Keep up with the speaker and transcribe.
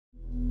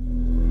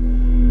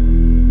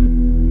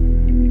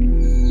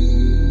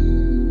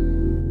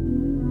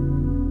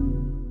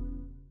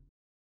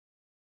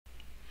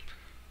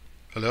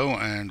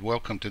and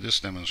welcome to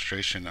this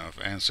demonstration of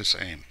ANSYS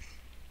AIM.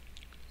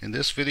 In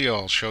this video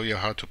I'll show you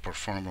how to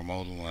perform a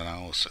modal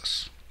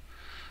analysis.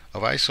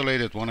 I've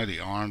isolated one of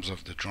the arms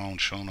of the drone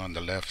shown on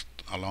the left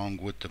along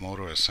with the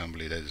motor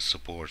assembly that it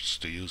supports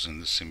to use in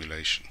this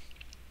simulation.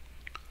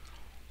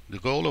 The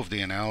goal of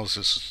the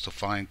analysis is to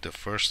find the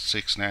first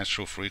 6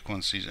 natural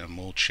frequencies and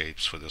mode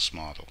shapes for this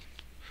model.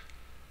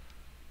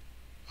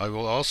 I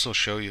will also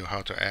show you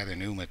how to add a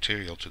new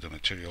material to the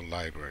material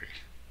library.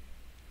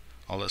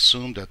 I'll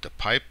assume that the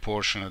pipe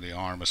portion of the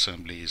arm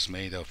assembly is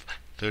made of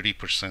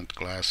 30%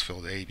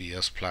 glass-filled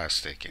ABS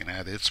plastic and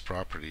add its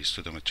properties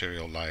to the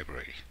material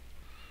library.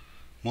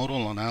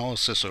 Modal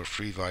analysis or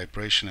free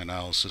vibration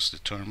analysis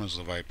determines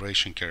the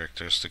vibration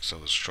characteristics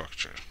of a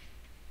structure.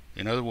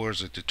 In other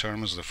words, it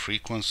determines the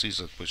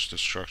frequencies at which the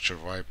structure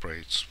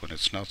vibrates when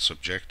it's not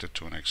subjected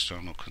to an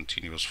external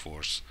continuous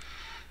force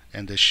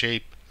and the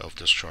shape of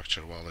the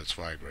structure while it's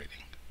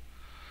vibrating.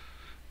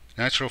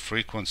 Natural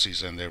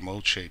frequencies and their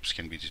mode shapes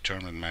can be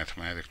determined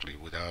mathematically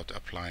without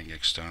applying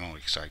external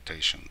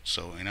excitation.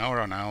 So in our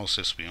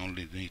analysis we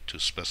only need to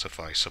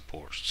specify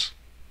supports.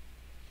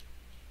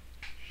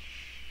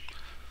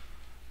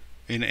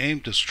 In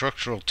AIM, the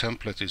structural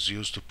template is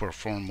used to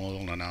perform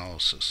modal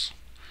analysis.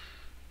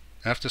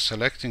 After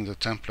selecting the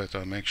template,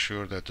 I make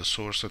sure that the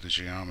source of the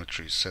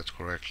geometry is set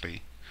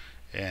correctly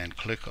and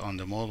click on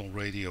the modal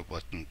radio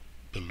button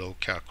below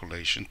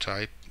calculation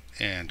type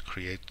and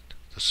create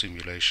the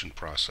simulation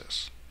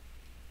process.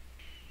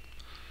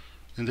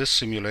 In this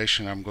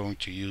simulation I'm going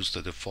to use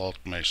the default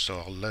mesh, so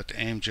I'll let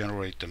AIM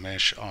generate the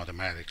mesh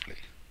automatically.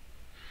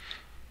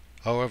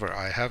 However,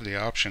 I have the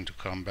option to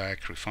come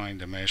back, refine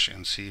the mesh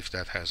and see if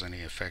that has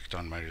any effect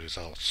on my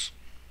results.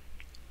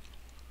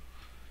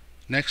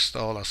 Next,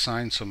 I'll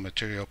assign some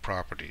material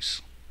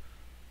properties.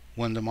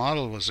 When the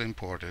model was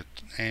imported,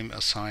 AIM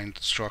assigned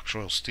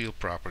structural steel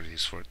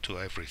properties to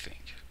everything.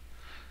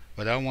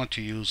 But I want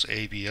to use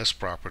ABS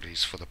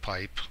properties for the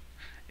pipe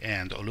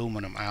and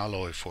aluminum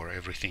alloy for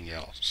everything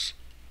else.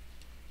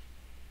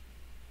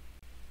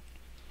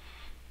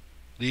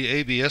 The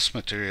ABS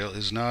material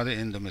is not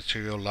in the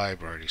material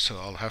library, so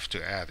I'll have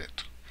to add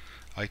it.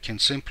 I can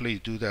simply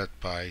do that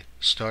by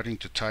starting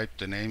to type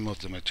the name of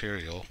the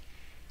material,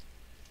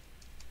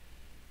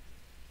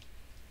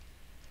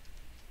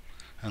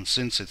 and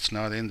since it's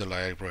not in the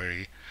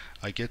library,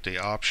 I get the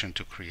option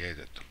to create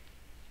it.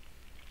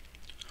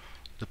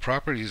 The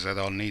properties that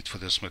I'll need for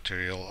this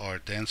material are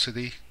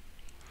density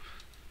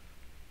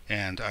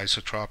and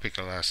isotropic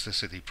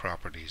elasticity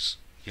properties,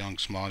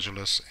 Young's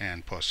modulus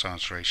and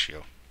Poisson's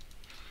ratio.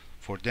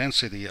 For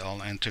density,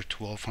 I'll enter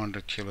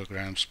 1200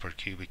 kilograms per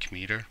cubic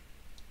meter,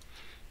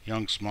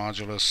 Young's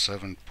modulus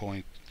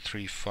 7.35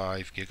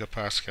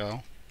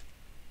 gigapascal,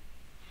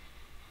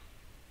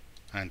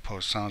 and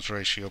Poisson's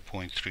ratio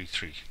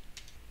 0.33.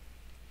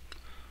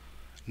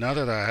 Now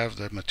that I have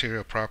the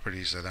material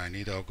properties that I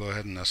need, I'll go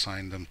ahead and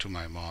assign them to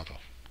my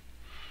model.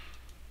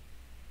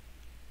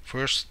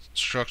 First,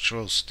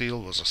 structural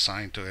steel was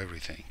assigned to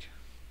everything.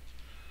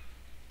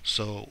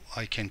 So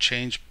I can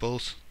change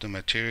both the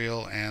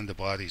material and the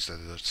bodies that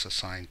it's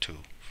assigned to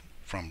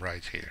from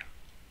right here.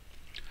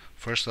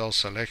 First, I'll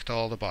select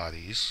all the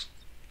bodies,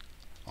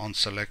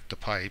 unselect the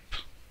pipe,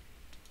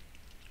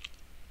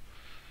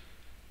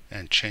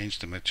 and change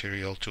the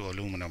material to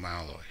aluminum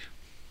alloy.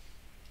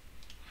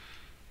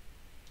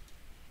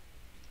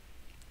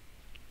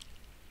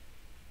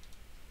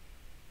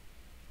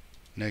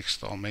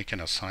 Next, I'll make an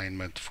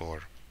assignment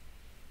for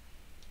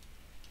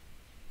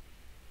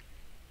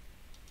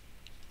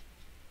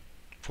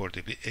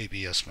the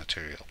ABS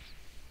material.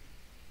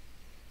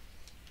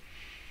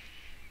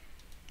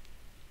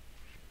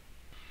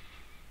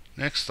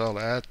 Next, I'll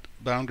add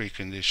boundary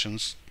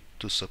conditions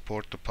to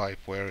support the pipe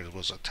where it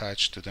was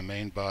attached to the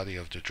main body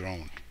of the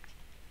drone.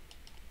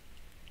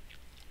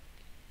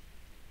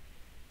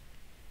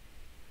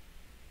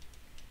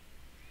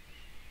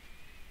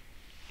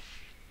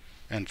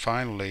 And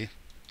finally,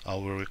 I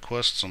will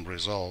request some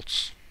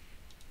results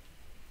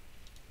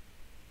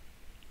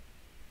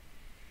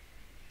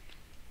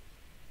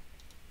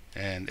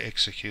and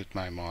execute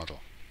my model.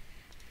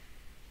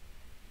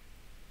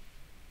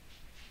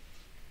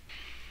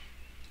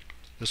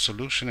 The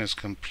solution is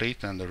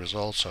complete and the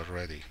results are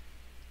ready.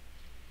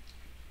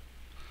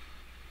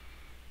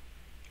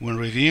 When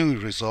reviewing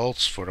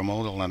results for a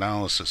modal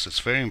analysis, it's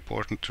very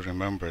important to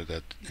remember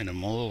that in a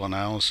modal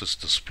analysis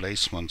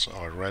displacements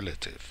are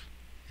relative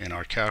and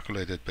are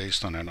calculated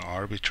based on an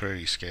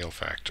arbitrary scale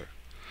factor.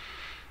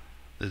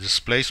 The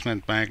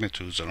displacement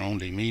magnitudes are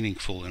only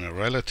meaningful in a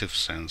relative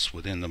sense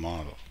within the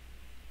model.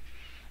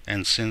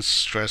 And since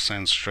stress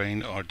and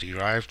strain are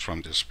derived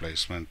from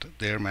displacement,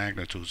 their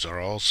magnitudes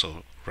are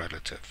also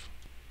relative.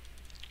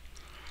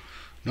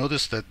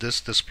 Notice that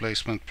this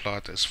displacement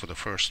plot is for the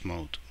first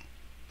mode,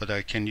 but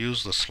I can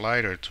use the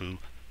slider to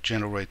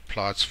generate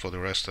plots for the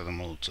rest of the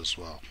modes as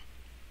well.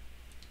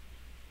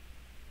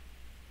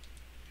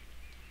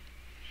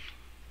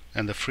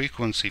 And the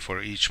frequency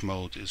for each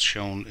mode is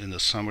shown in the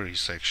summary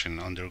section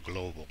under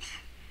Global.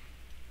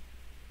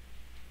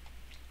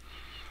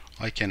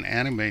 I can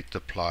animate the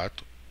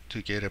plot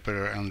to get a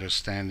better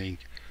understanding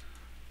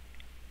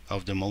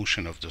of the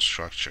motion of the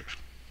structure.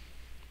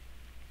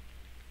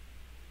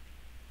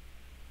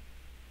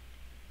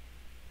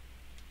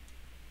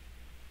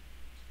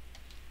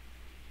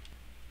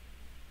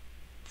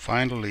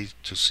 Finally,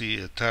 to see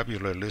a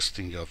tabular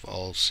listing of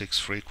all 6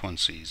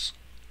 frequencies,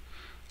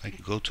 I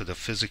can go to the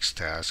physics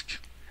task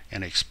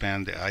and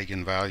expand the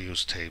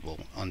eigenvalues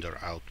table under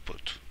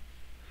output.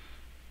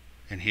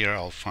 And here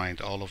I'll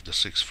find all of the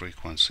 6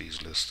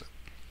 frequencies listed.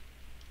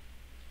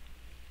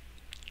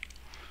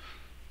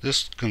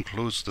 This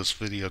concludes this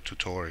video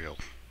tutorial.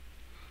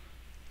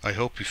 I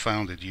hope you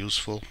found it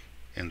useful,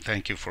 and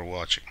thank you for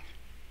watching.